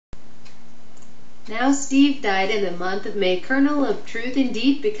Now Steve died in the month of May. Kernel of truth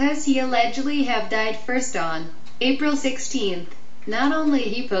indeed, because he allegedly have died first on April 16th. Not only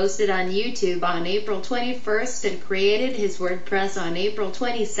he posted on YouTube on April 21st and created his WordPress on April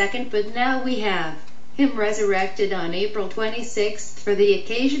 22nd, but now we have him resurrected on April 26th for the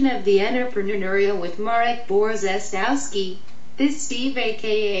occasion of the Entrepreneuria with Marek Borzestowski. This Steve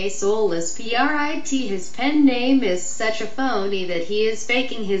aka Soulless-Prit, his pen name is such a phony that he is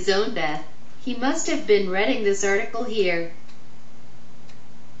faking his own death. He must have been reading this article here.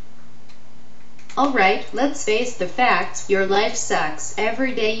 Alright, let's face the facts. Your life sucks.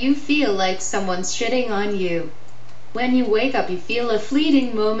 Every day you feel like someone's shitting on you. When you wake up you feel a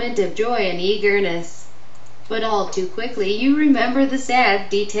fleeting moment of joy and eagerness. But all too quickly you remember the sad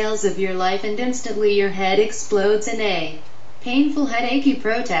details of your life and instantly your head explodes in a painful headache. You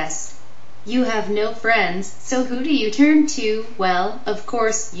protest. You have no friends, so who do you turn to? Well, of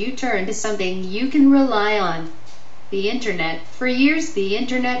course, you turn to something you can rely on. The internet. For years the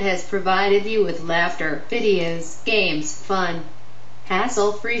internet has provided you with laughter, videos, games, fun,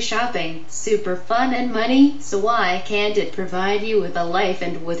 hassle-free shopping, super fun and money, so why can't it provide you with a life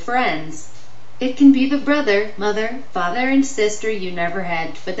and with friends? It can be the brother, mother, father and sister you never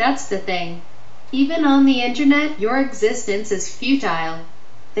had, but that's the thing. Even on the internet, your existence is futile.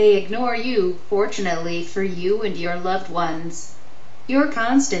 They ignore you, fortunately for you and your loved ones. Your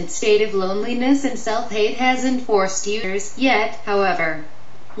constant state of loneliness and self-hate hasn't forced you yet, however.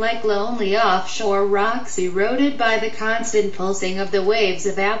 Like lonely offshore rocks eroded by the constant pulsing of the waves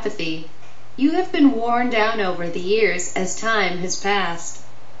of apathy, you have been worn down over the years as time has passed.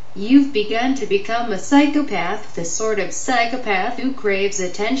 You've begun to become a psychopath, the sort of psychopath who craves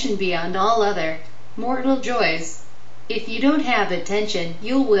attention beyond all other mortal joys. If you don't have attention,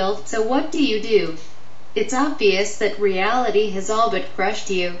 you'll wilt, so what do? It's obvious that reality has all but crushed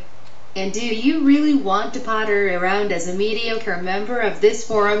you. And do you really want to potter around as a mediocre member of this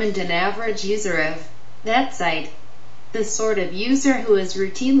forum and an average user of that site? The sort of user who is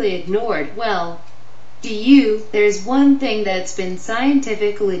routinely ignored? Well, there's one thing that's been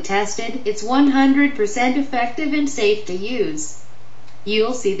scientifically tested. It's 100% effective and safe to use.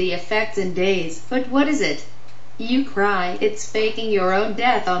 You'll see the effects in days. But what is it? You cry. It's faking your own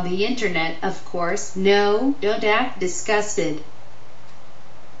death on the internet, of course. No, don't act disgusted.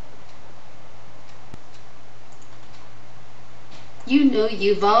 You know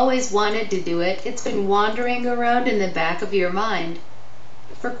you've always wanted to do it. It's been wandering around in the back of your mind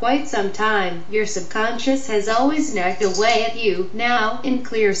for quite some time. Your subconscious has always nagged away at you. Now, in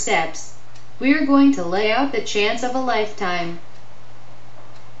clear steps, we're going to lay out the chance of a lifetime.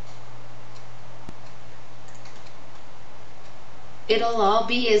 It'll all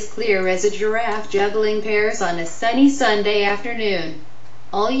be as clear as a giraffe juggling pears on a sunny Sunday afternoon.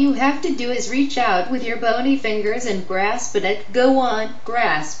 All you have to do is reach out with your bony fingers and grasp at it. Go on,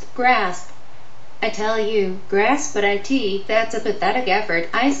 grasp, grasp. I tell you, grasp at it. That's a pathetic effort.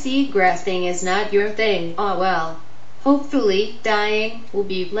 I see grasping is not your thing. Ah well. Hopefully, dying will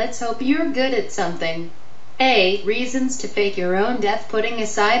be. Let's hope you're good at something. A. Reasons to fake your own death. Putting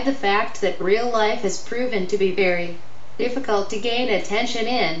aside the fact that real life has proven to be very difficult to gain attention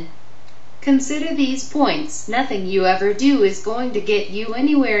in. Consider these points. Nothing you ever do is going to get you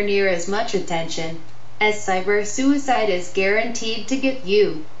anywhere near as much attention as cyber suicide is guaranteed to get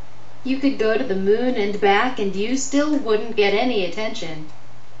you. You could go to the moon and back and you still wouldn't get any attention.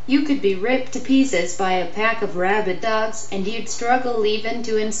 You could be ripped to pieces by a pack of rabid dogs and you'd struggle even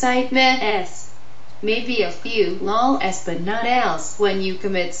to incite mess. Maybe a few lol-s but not else when you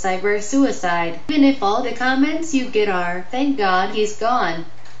commit cyber suicide. Even if all the comments you get are, thank God he's gone.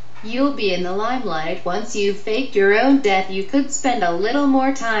 You'll be in the limelight. Once you've faked your own death you could spend a little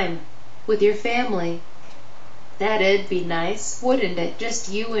more time with your family. That'd be nice, wouldn't it?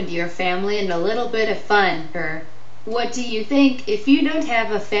 Just you and your family and a little bit of fun. What do you think? If you don't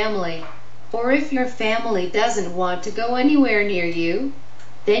have a family, or if your family doesn't want to go anywhere near you,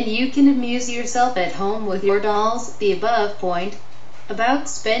 then you can amuse yourself at home with your dolls. The above point about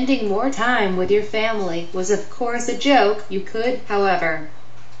spending more time with your family was of course a joke. You could, however,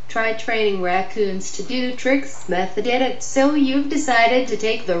 try training raccoons to do tricks. Method it. So you've decided to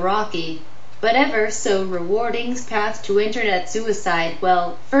take the rocky but ever so rewarding path to internet suicide.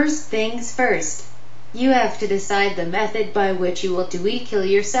 Well, first things first, you have to decide the method by which you will kill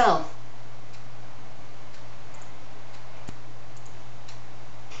yourself.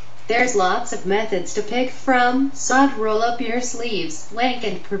 There's lots of methods to pick from, so roll up your sleeves, link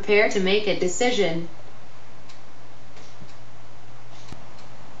and prepare to make a decision.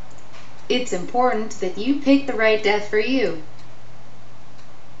 It's important that you pick the right death for you.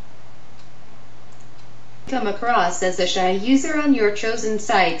 come across as a shy user on your chosen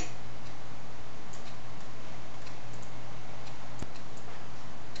site.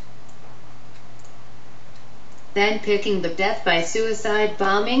 Then picking the death by suicide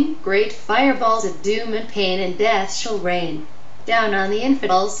bombing, great fireballs of doom and pain and death shall rain down on the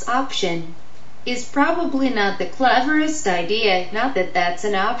infidels option is probably not the cleverest idea, not that that's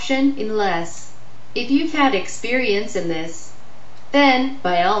an option, unless if you've had experience in this. Then,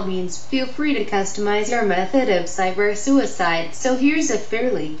 by all means, feel free to customize your method of cyber suicide. So here's a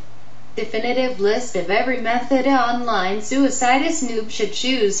fairly definitive list of every method online suicidist noob should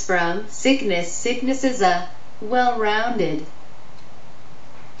choose from. Sickness is a well-rounded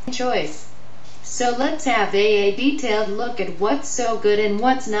choice. So let's have a detailed look at what's so good and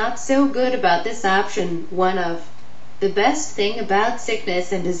what's not so good about this option. One of the best thing about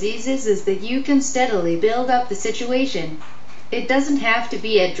sickness and diseases is that you can steadily build up the situation. It doesn't have to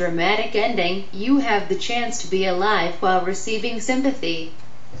be a dramatic ending. You have the chance to be alive while receiving sympathy.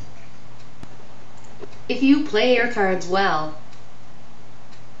 If you play your cards well,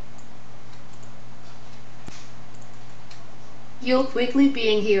 you'll quickly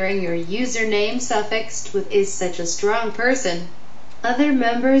be hearing your username suffixed with "is such a strong person." Other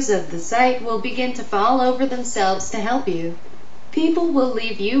members of the site will begin to fall over themselves to help you. People will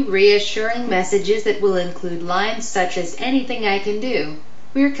leave you reassuring messages that will include lines such as "anything I can do,"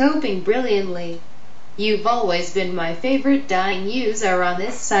 "we're coping brilliantly," "you've always been my favorite dying user on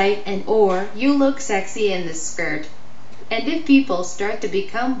this site," and or "you look sexy in this skirt." And if people start to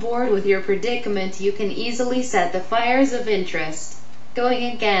become bored with your predicament, you can easily set the fires of interest going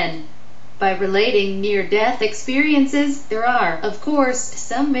again by relating near-death experiences. There are, of course,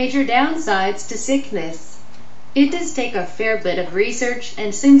 some major downsides to sickness. It does take a fair bit of research,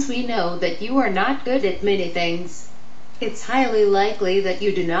 and since we know that you are not good at many things, it's highly likely that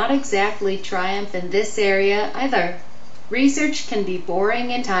you do not exactly triumph in this area either. Research can be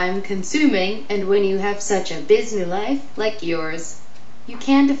boring and time-consuming, and when you have such a busy life like yours, you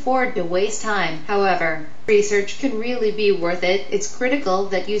can't afford to waste time. However, research can really be worth it. It's critical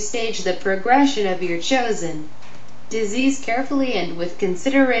that you stage the progression of your chosen disease carefully and with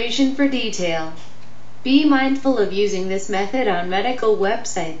consideration for detail. Be mindful of using this method on medical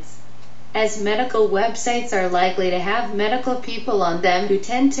websites, as medical websites are likely to have medical people on them who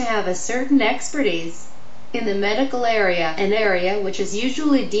tend to have a certain expertise in the medical area, an area which is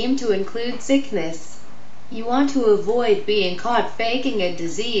usually deemed to include sickness. You want to avoid being caught faking a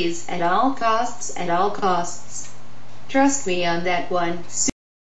disease at all costs, Trust me on that one.